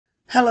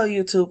Hello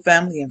YouTube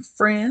family and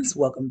friends,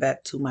 welcome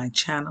back to my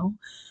channel.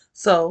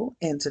 So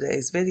in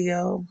today's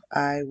video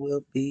I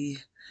will be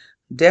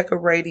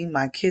decorating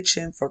my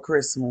kitchen for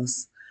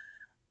Christmas.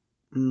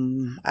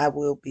 I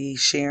will be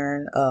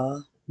sharing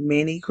a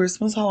mini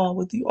Christmas haul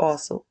with you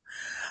also,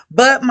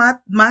 but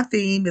my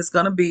theme is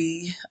gonna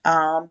be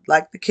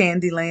like the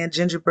Candyland,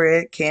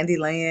 gingerbread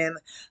Candyland.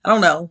 I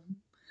don't know,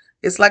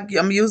 it's like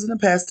I'm using the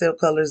pastel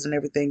colors and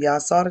everything.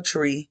 Y'all saw the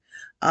tree.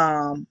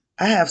 I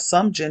have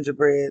some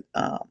gingerbread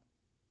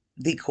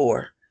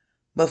decor,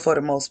 but for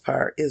the most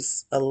part,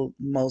 it's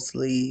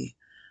mostly,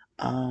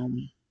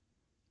 um,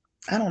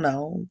 I don't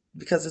know,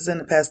 because it's in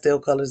the pastel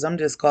colors. I'm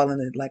just calling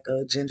it like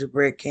a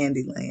gingerbread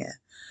candy land.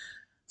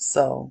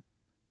 So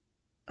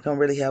I don't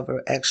really have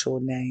an actual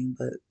name,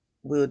 but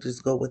we'll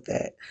just go with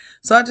that.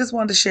 So I just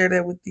wanted to share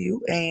that with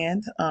you,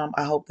 and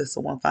I hope that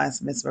someone finds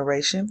some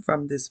inspiration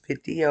from this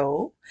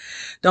video.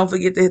 Don't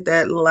forget to hit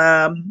that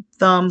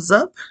thumbs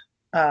up,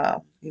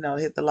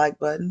 hit the like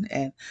button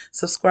and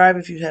subscribe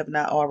if you have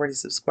not already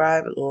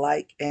subscribed,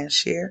 like and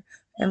share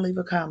and leave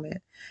a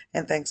comment.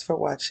 And thanks for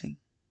watching.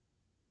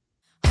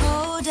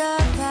 Hold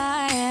up,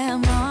 I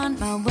am on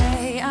my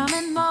way, I'm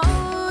in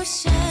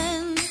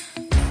motion.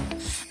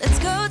 Let's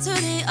go to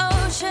the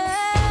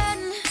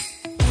ocean.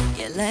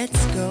 Yeah,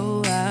 let's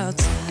go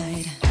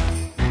outside.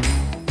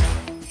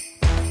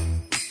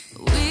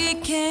 We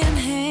can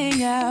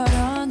hang out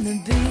on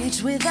the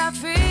beach without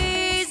freezing.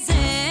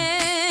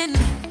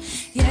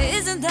 Yeah,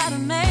 isn't that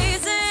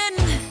amazing?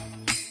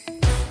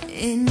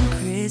 In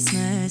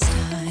Christmas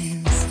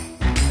times,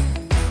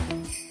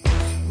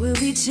 we'll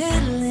be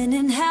chilling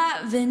and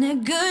having a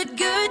good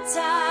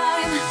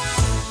time.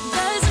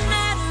 Doesn't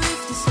matter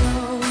if the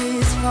snow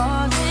is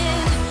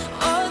falling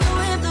or the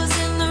wind blows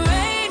and the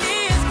rain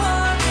is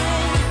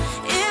pouring.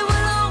 It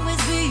will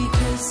always be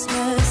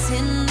Christmas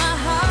in my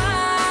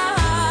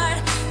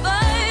heart.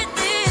 But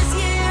this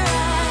year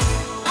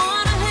I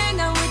wanna hang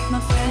out with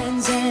my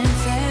friends and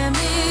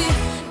family,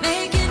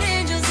 making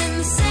angels in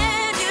the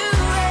sand. You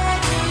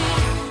ready?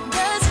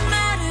 Doesn't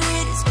matter,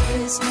 it is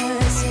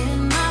Christmas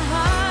in my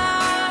heart.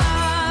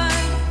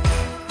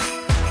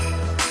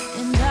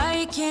 And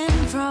I can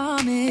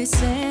promise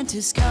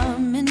Santa's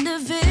coming to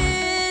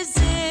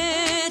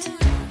visit.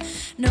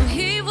 No,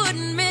 he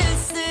wouldn't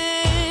miss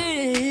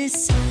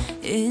this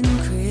in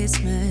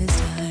Christmas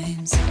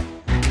times.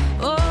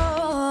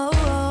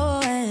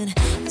 Oh, and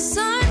the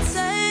sun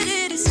said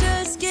it is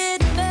just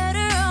getting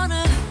better on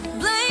a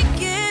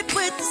blanket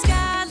with the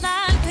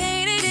skyline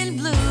painted in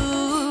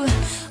blue.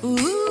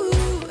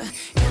 Ooh,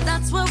 yeah,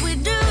 that's what we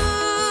do.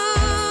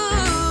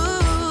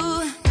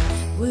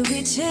 We'll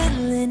be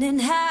chilling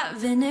and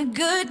having a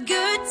good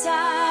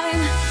time.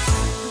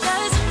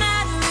 Doesn't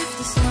matter if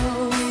the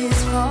snow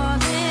is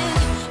falling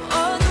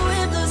or the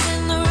wind blows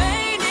and the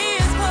rain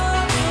is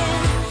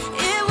pouring.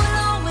 It will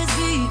always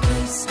be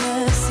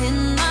Christmas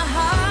in my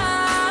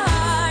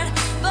heart.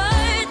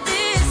 But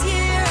this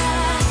year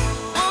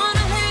I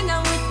wanna hang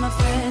out with my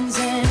friends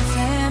and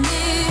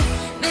family,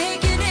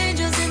 making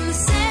angels in the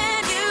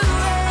sand. You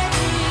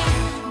ready?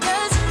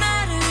 Doesn't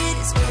matter, it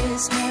is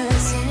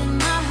Christmas in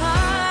my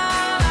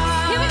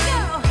heart. Here we go.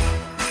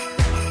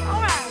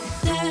 All right.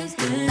 Dance,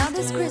 dance, now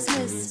this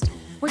Christmas,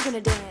 we're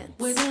gonna dance.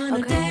 We're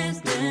gonna dance,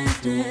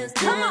 dance, dance,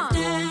 come on.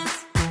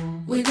 Dance.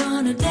 We're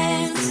gonna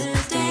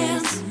dance,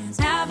 dance,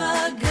 have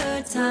a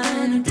good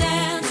time.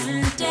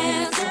 Dance,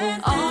 dance,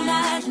 all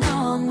night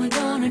long. We're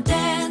gonna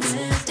dance,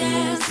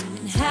 dance,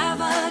 and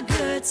have a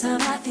good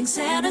time. I think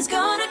Santa's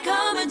gonna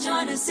come and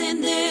join us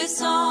in this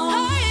song.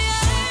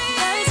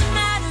 Doesn't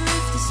matter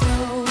if the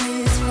snow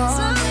is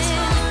falling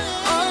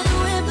or the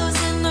wind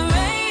blows and the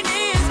rain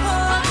is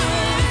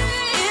pouring.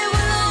 It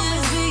will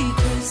always be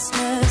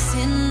Christmas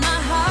in my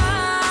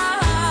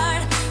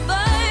heart.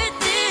 But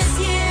this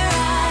year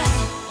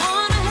I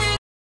wanna hang.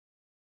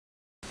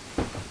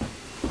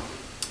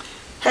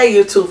 Hey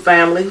YouTube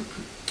family.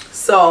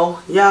 So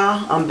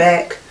y'all, I'm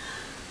back.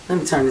 Let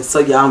me turn this so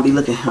y'all don't be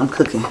looking. I'm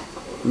cooking,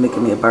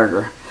 making me a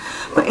burger.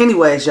 But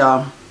anyways,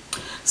 y'all,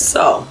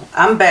 so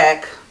I'm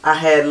back. I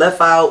had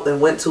left out and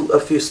went to a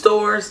few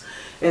stores,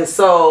 and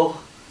so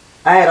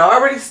I had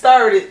already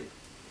started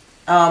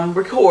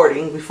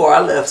recording before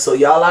I left, so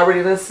y'all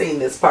already done seen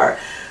this part.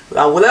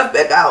 I left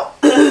back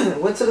out,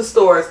 went to the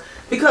stores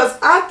because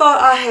I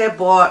thought I had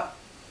bought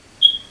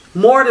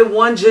more than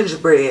one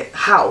gingerbread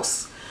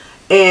house,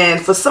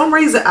 and for some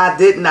reason I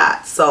did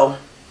not. So,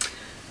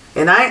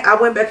 and I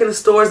went back in the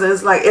stores, and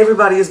it's like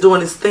everybody is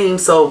doing this theme.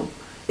 So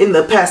in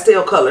the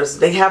pastel colors,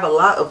 they have a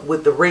lot of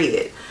with the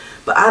red,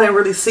 but I didn't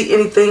really see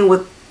anything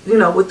with,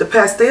 with the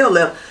pastel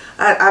left.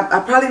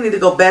 I probably need to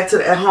go back to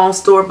the at-home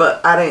store,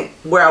 but I didn't.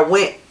 Where I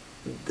went,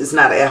 it's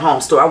not an at-home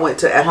store. I went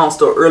to the at-home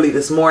store early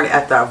this morning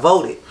after I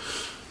voted,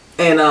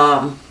 and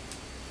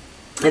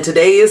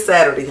today is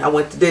Saturday. I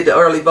did the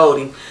early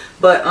voting,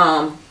 but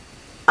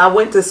I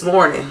went this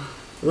morning.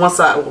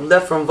 Once I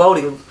left from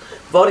voting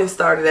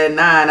started at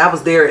 9. I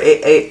was there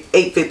at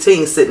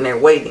 8:15 sitting there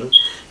waiting,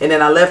 and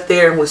then I left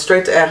there and went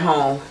straight to at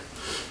home.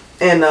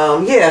 And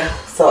yeah,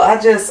 so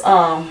I just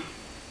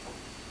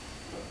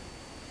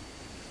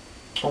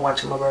I'm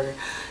watching my burger.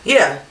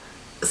 Yeah.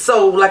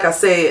 So, like I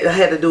said, I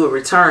had to do a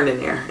return in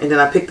there. And then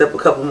I picked up a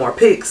couple more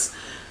picks.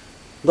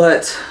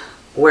 But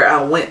where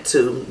I went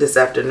to this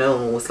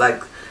afternoon was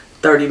like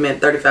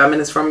 35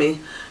 minutes from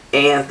me.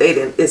 And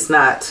it's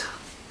not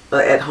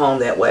at home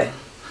that way.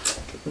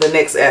 The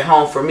next at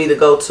home for me to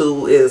go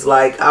to is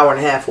like hour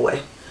and a half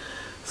away.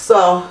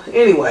 So,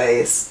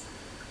 anyways,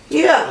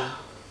 yeah.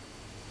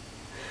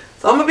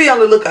 So, I'm going to be on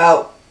the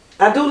lookout.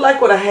 I do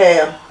like what I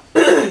have.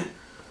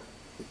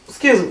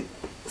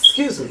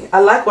 Excuse me. I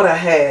like what I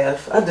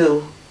have. I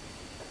do.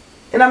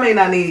 And I may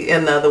not need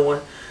another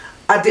one.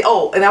 I did.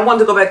 Oh, and I wanted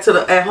to go back to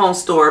the at-home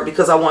store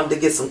because I wanted to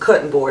get some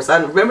cutting boards.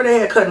 I remember they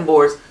had cutting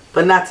boards,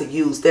 but not to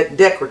use. They're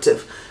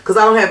decorative. Because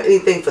I don't have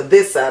anything for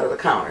this side of the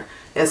counter.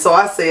 And so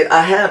I said,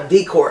 I have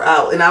decor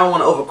out. And I don't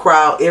want to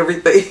overcrowd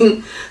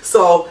everything.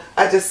 So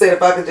I just said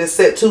if I could just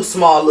set 2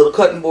 small little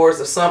cutting boards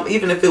or something.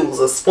 Even if it was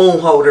a spoon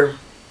holder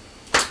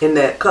in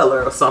that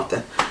color or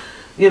something.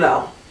 You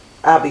know,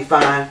 I'll be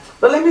fine.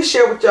 But let me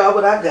share with y'all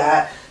what I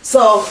got.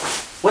 So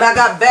when I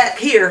got back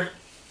here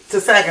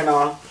to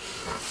Saginaw,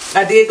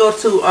 I did go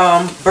to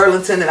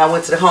Burlington and I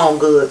went to the Home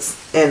Goods.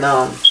 And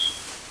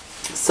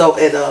so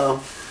at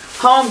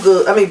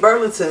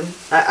Burlington,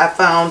 I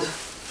found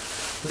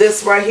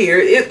this right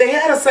here. They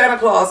had a Santa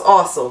Claus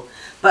also.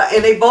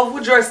 And they both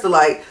were dressed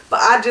alike. But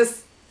I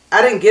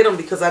didn't get them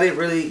because I didn't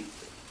really,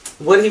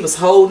 what he was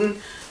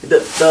holding,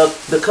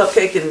 the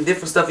cupcake and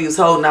different stuff he was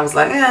holding, I was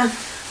like, I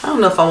don't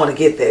know if I want to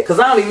get that. Because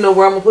I don't even know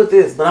where I'm going to put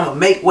this. But I'm going to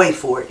make way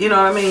for it. You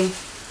know what I mean?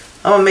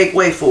 I'm going to make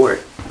way for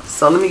it.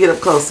 So let me get up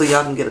close so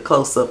y'all can get a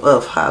close-up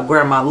of how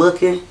Grandma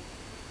looking.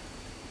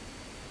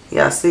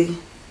 Y'all see?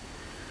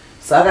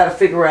 So I got to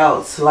figure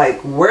out, like,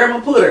 where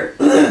I'm going to put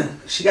her.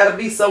 She got to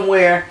be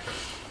somewhere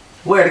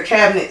where the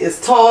cabinet is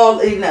tall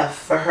enough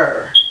for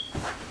her.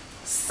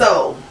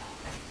 So,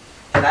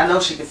 and I know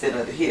she can fit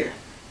under here.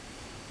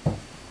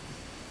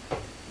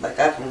 Like,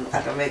 I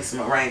can make some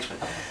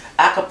arrangement.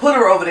 I could put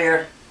her over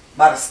there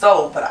by the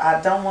stove, but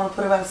I don't want to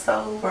put her by the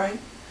stove, right?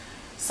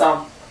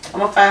 So, I'm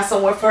going to find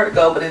somewhere for her to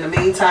go. But in the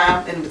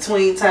meantime, in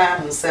between time, I'm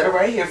going to set her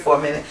right here for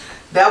a minute.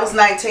 That was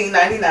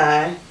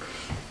 $19.99.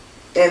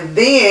 And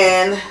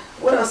then,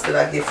 what else did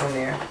I get from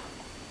there?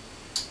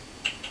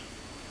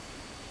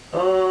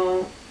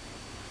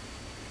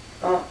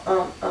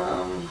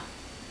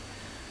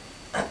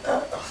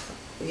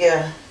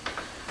 Yeah.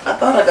 I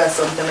thought I got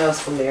something else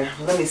from there.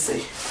 Let me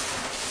see.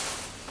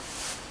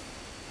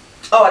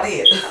 Oh, I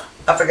did.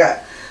 I forgot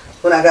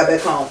when I got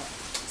back home.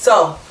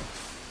 So,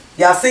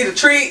 y'all see the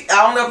tree?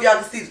 I don't know if y'all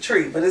can see the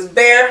tree, but it's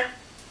bare.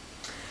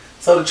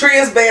 So the tree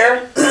is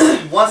bare.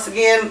 Once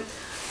again,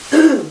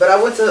 but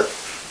I went to...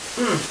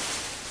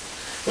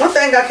 One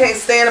thing I can't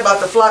stand about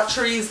the flock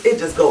trees, it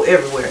just go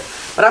everywhere.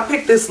 But I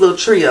picked this little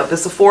tree up.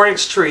 It's a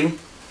 4-inch tree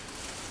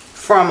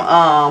from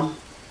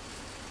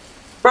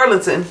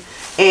Burlington.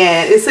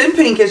 And it's in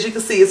pink, as you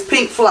can see. It's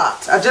pink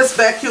flocked. I just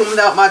vacuumed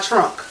out my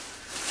trunk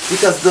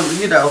because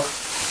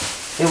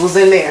it was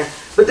in there.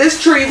 But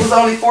this tree was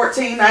only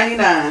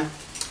 $14.99.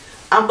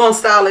 I'm going to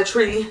style that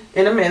tree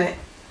in a minute.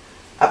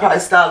 I'll probably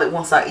style it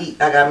once I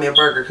eat. I got me a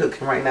burger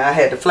cooking right now. I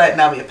had to flatten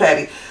out me a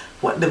patty.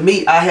 The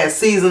meat, I had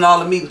seasoned all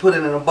the meat and put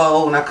it in a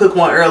bowl. And I cooked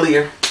one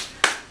earlier.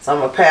 So I'm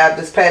going to pad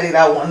this patty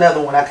out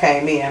another one I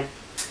came in.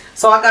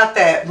 So I got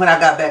that when I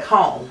got back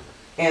home.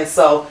 And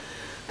so,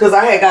 because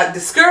I had got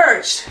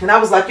discouraged. And I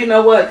was like, you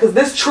know what? Because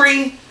this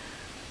tree,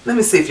 let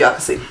me see if y'all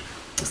can see.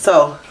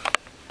 So,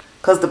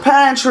 because the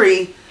pine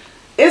tree,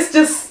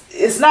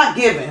 it's not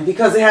giving.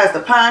 Because it has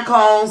the pine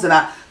cones. And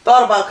I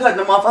thought about cutting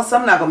them off. I said,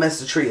 I'm not going to mess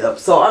the tree up.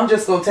 So I'm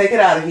just going to take it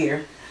out of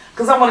here.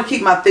 Because I want to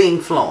keep my theme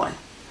flowing.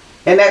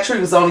 And that tree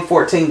was only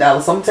 $14. So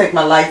I'm going to take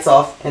my lights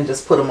off and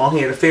just put them on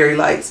here. The fairy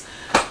lights.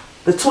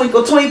 The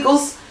twinkle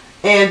twinkles.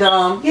 And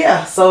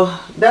yeah, so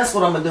that's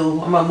what I'm going to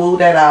do. I'm going to move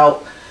that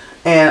out.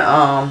 And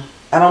I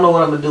don't know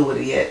what I'm going to do with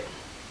it yet.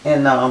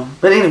 And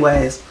but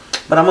anyways,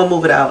 but I'm going to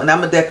move it out. And I'm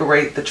going to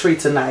decorate the tree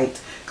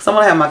tonight. Because I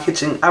want to have my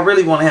kitchen. I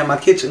really want to have my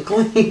kitchen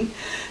clean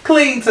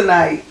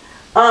tonight.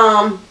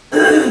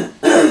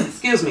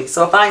 Excuse me.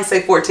 So if I ain't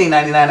say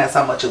 $14.99, that's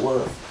how much it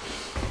was.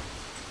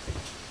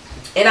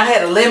 And I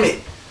had a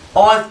limit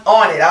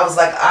on it. I was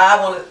like, I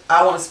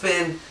want to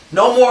spend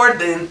no more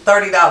than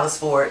 $30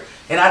 for it.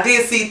 And I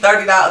did see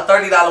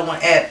 $30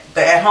 one at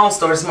the at-home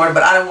store this morning,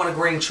 but I didn't want a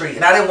green tree.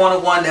 And I didn't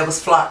want one that was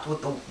flocked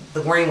with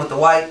the green with the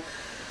white.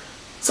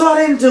 So I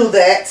didn't do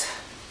that.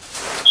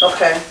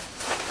 Okay.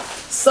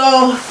 So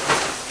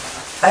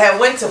I had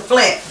went to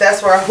Flint.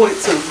 That's where I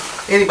went to.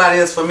 Anybody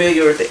that's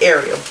familiar with the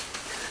area.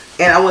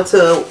 And I went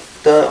to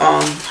the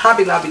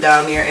Hobby Lobby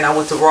down there, and I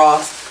went to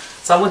Ross.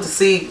 So I went to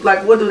see,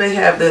 like, what do they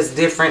have that's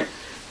different?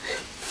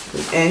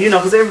 And, you know,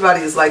 because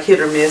everybody is, like, hit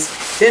or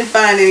miss. Didn't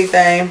find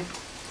anything.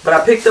 But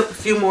I picked up a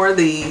few more of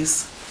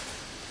these.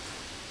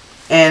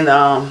 And,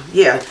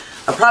 yeah.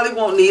 I probably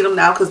won't need them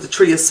now because the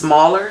tree is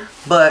smaller.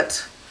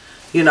 But,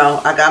 you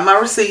know, I got my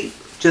receipt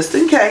just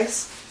in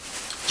case.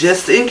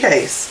 Just in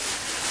case.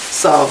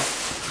 So,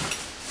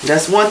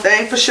 that's one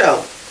thing for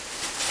sure.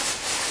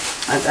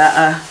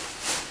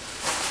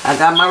 I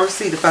got my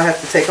receipt if I have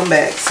to take them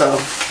back. So,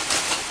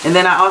 and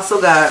then I also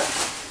got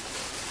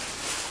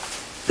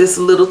this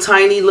little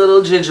tiny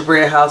little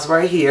gingerbread house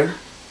right here.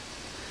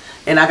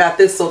 And I got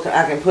this so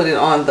I can put it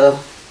on the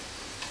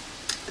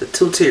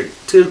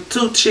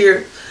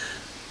two-tier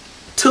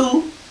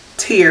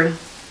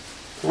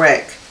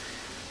rack.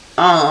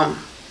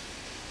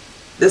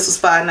 This was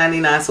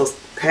 $5.99, so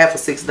half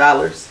of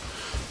 $6.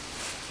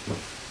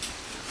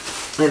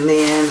 And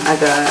then I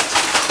got,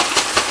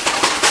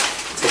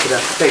 take it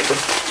out the paper.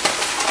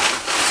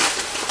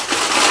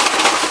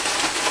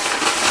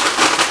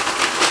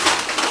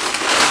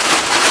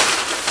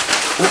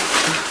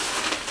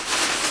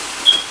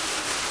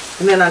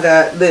 And then I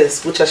got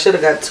this, which I should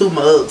have got 2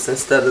 mugs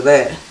instead of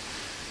that.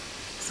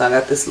 So I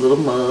got this little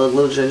mug,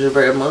 little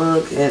gingerbread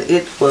mug, and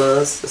it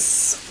was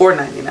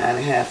 $4.99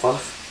 and half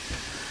off.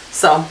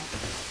 So,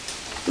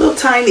 little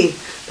tiny.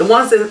 The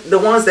ones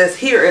that's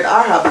here at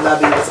our Hobby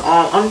Lobby was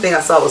only thing I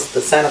saw was the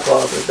Santa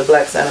Clauses, the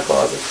black Santa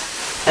Clauses,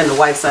 and the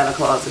white Santa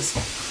Clauses.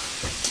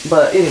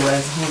 But anyways,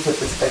 I'm gonna put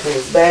this back in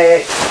this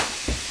bag.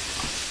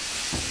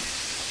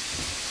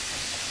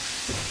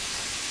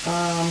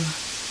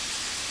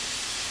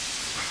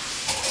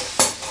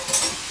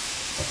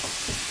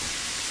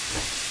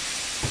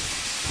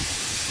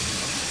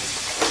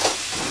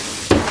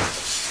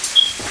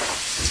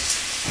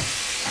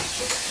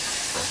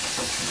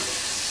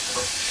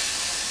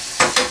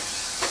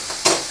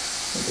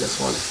 Just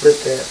want to flip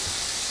that.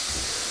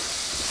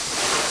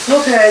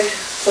 Okay,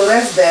 so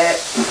that's that.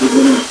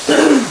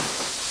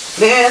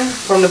 Then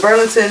from the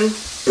Burlington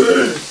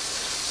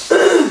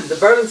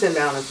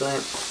down in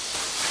Flint,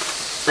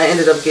 I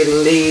ended up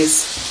getting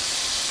these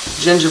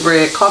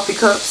gingerbread coffee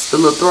cups, the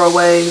little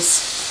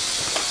throwaways.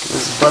 It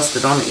was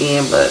busted on the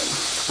end, but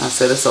I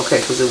said it's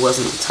okay because it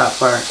wasn't the top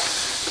part.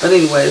 But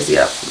anyways,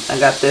 yeah, I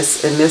got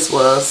this, and this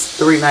was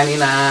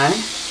 $3.99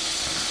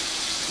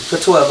 for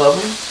 12 of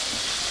them.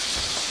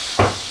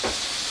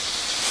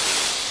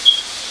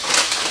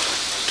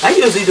 I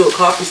usually do a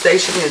coffee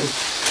station and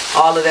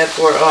all of that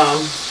for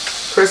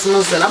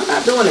Christmas, and I'm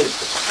not doing it.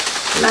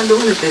 I'm not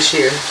doing it this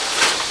year.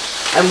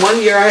 And one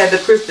year I had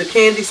the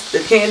candy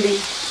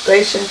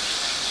station,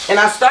 and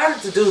I started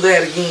to do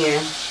that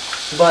again,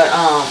 but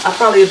I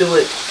probably will do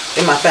it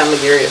in my family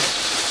area.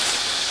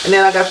 And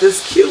then I got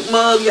this cute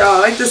mug,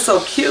 y'all. Ain't this so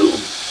cute?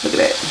 Look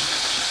at that.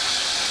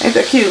 Ain't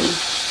that cute?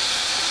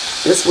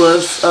 This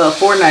was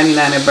 $4.99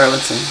 at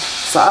Burlington,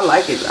 so I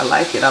like it. I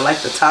like it. I like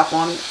the top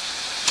on it.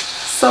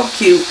 So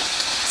cute.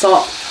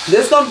 So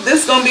this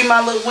gonna be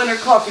my little winter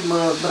coffee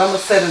mug, but I'm gonna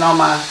set it on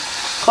my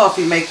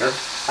coffee maker.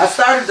 I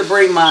started to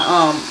bring my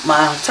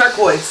my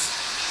turquoise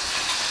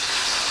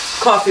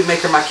coffee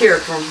maker, my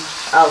Keurig, from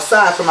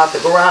outside, from out the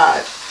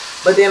garage,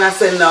 but then I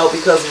said no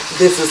because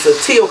this is a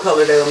teal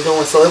color that I'm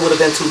doing, so it would have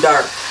been too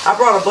dark. I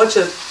brought a bunch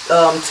of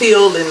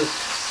teal and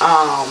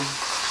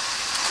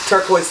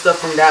turquoise stuff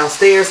from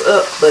downstairs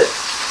up, but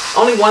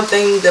only one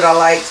thing that I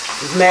liked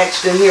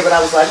matched in here, but I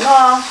was like,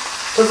 no,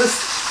 because it's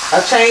I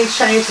changed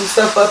some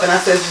stuff up, and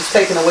I said it's just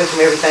taken away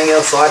from everything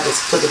else, so I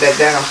just took it back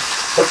down.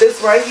 But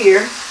this right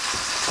here,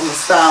 I'm gonna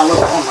style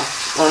up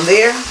on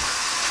there.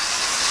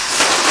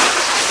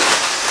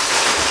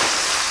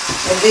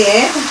 And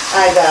then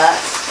I got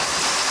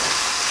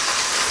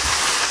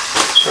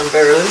from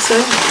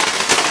Burlington.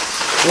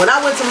 When I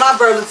went to my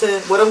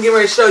Burlington, what I'm getting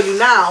ready to show you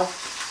now,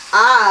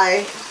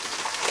 I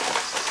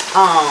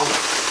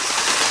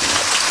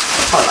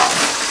hold on.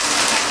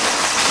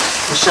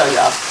 I'll show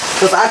y'all.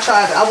 Because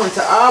I went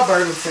to our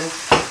Burlington,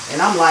 and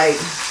I'm like,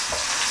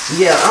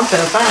 yeah, I'm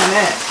finna find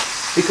that.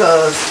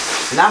 Because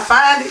when I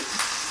find it,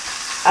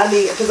 I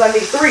need 3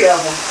 of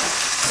them.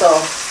 So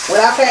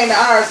when I came to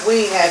ours,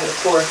 we ain't have it, of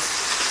course.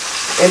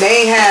 And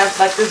they ain't have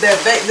like this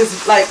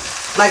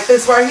like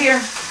this right here.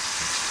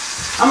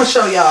 I'm gonna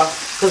show y'all.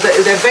 Because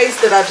that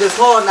vase that I just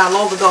hauled not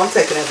long ago, I'm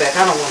taking it back.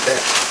 I don't want that.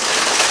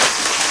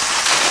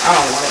 I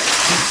don't want it.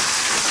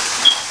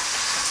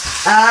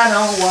 I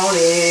don't want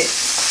it.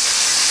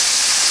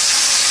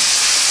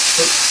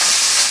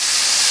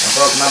 I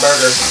broke my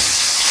burger,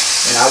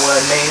 and I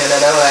wasn't meaning to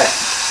do it.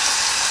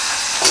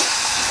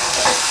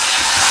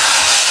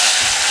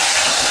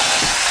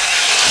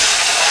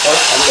 Oh,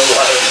 a little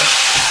water in there.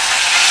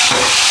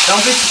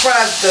 Don't be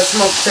surprised if the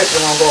smoke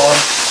detector won't go on.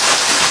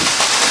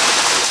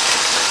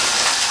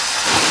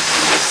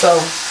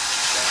 So,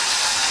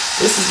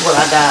 this is what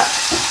I got.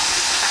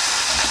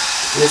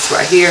 This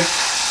right here,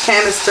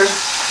 canister,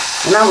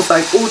 and I was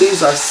like, ooh,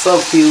 these are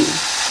so cute.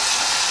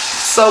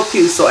 So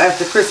cute. So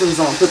after Christmas,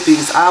 I'm gonna put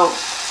these out.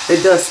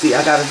 They're dusty.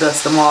 I gotta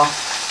dust them off.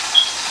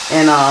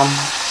 And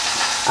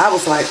I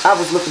was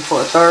looking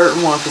for a third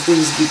one because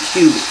these would be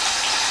cute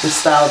and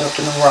styled up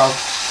in a row.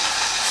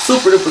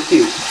 Super duper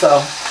cute.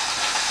 So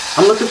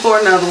I'm looking for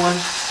another one.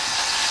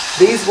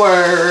 These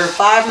were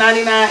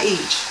 $5.99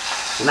 each,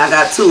 and I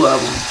got 2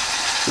 of them.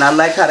 And I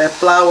like how that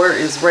flower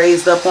is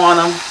raised up on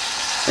them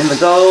in the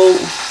gold.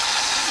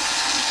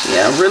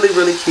 Yeah, really,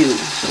 really cute.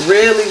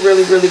 Really,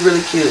 really, really,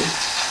 really cute.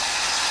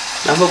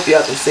 I hope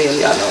y'all can see them.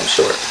 Y'all know I'm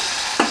short.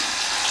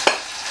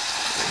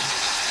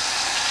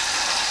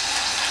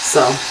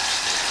 So,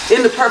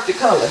 in the perfect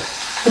color.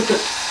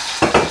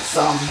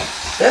 So,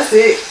 that's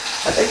it.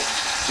 I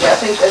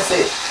think that's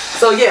it.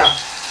 So, yeah.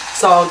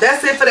 So,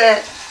 that's it for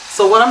that.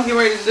 So, what I'm getting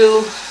ready to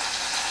do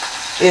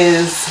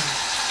is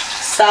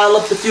style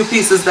up the few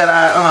pieces that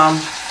I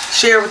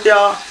share with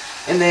y'all.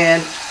 And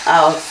then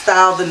I'll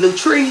style the new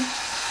tree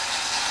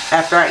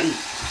after I eat.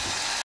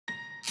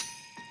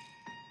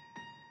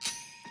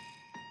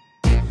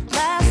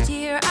 Last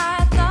year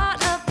I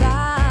thought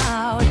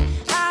about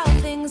how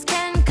things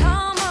can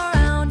come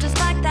around just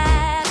like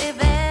that if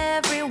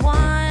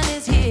everyone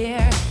is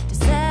here to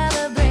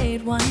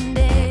celebrate one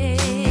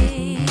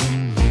day.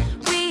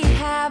 We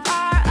have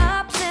our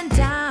ups and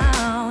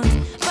downs,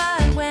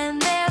 but when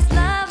there's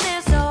love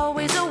there's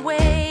always a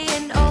way.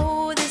 And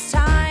oh, this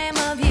time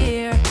of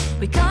year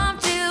we come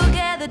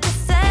together to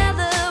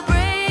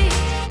celebrate.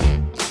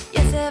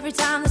 Yes, every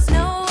time the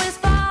snow is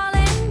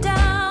falling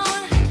down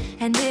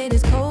and it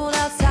is cold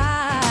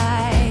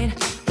outside,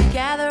 we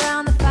gather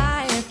around the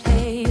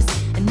fireplace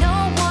and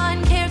no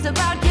one cares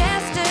about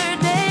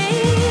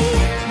yesterday.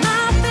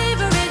 My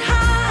favorite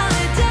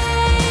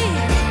holiday,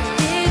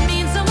 it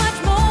means so much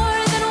more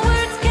than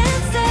words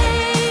can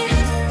say.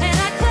 And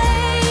I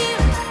claim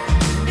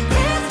that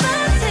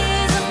Christmas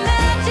is a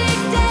magic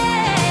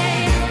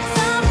day.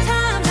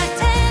 Sometimes I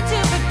tend to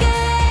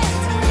forget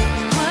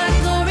what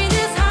glory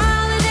this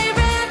holiday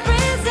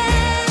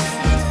represents,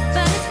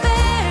 but it's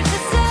fair to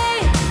say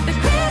that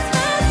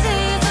Christmas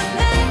is a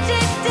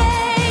magic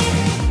day.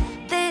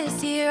 This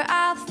year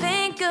I'll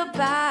think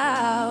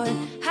about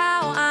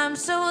how I'm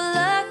so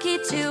lucky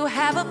to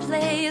have a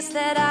place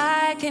that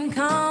I can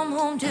come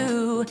home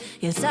to.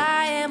 Yes,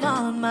 I am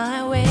on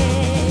my way.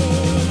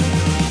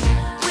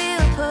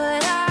 We'll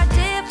put our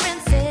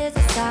differences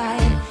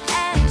aside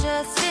and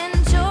just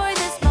enjoy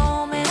this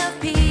moment of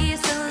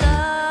peace and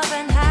love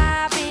and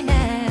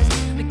happiness.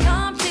 We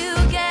come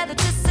together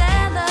to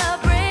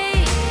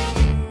celebrate.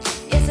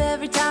 Yes,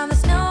 every time the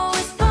snow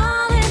is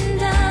falling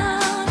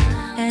down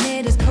and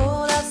it is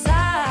cold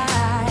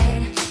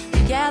outside, we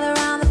gather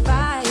around the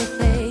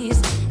fireplace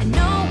and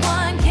no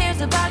one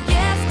cares about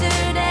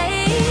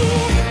yesterday.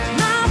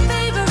 My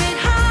favorite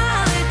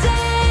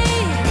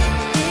holiday,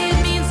 it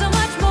means so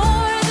much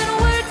more than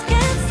words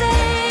can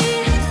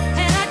say.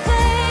 And I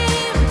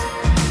claim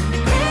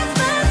that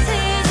Christmas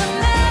is a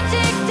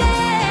magic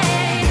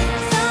day.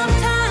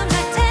 Sometimes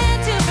I tend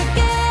to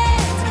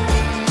forget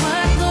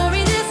what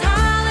glory this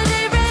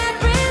holiday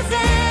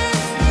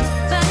represents,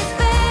 but it's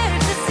fair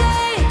to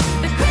say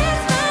that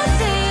Christmas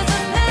is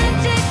a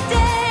magic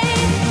day.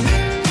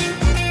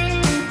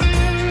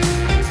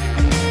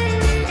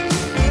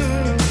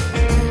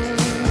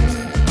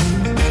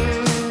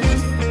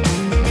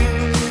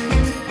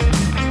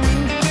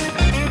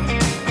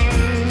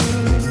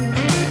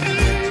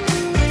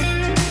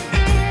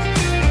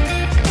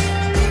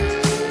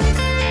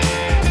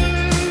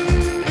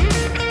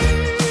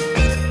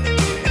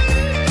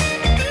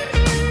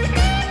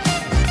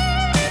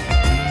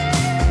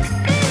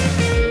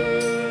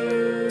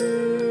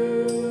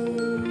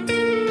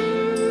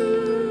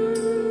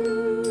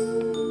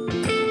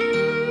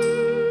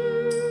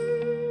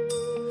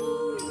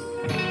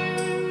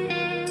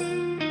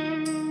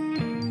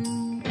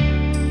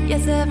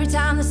 Yes, every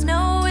time the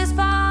snow is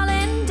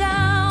falling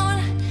down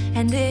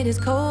and it is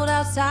cold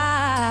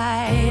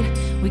outside,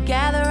 we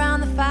gather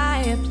around the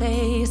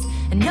fireplace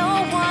and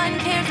no one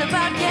cares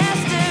about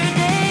yesterday.